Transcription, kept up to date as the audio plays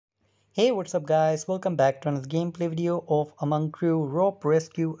Hey, what's up guys? Welcome back to another gameplay video of Among Crew Rope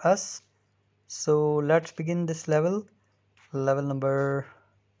Rescue Us. So let's begin this level. Level number,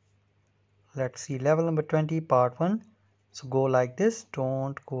 level number 20, part 1. So go like this,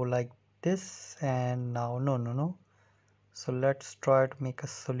 don't go like this, and now, no. So let's try to make a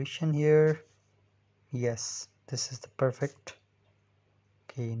solution here. Yes, this is the perfect.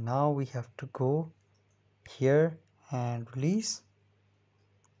 Okay, now we have to go here and release.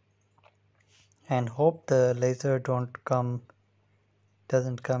 And hope the laser doesn't come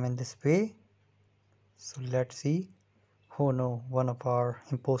in this way. So let's see. Oh no, one of our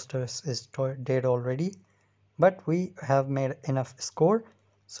imposters is dead already, but we have made enough score.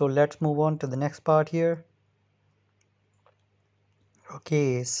 So let's move on to the next part here.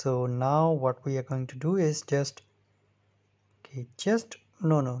 Okay, so now what we are going to do is just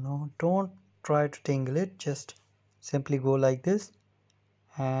no, don't try to tangle it, just simply go like this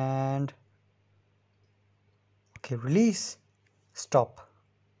and okay, release, stop.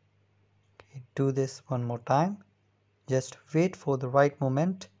 Okay, do this one more time, just wait for the right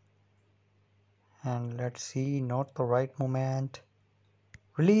moment, and let's see, not the right moment,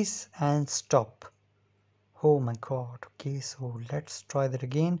 release and stop. Oh my god. Okay, so let's try that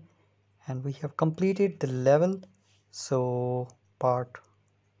again, and we have completed the level. So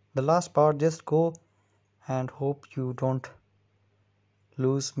the last part, just go and hope you don't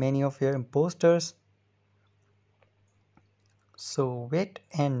lose many of your imposters. So wait,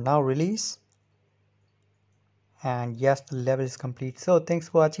 and now release, and yes, the level is complete. So thanks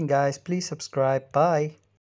for watching guys, please subscribe, bye.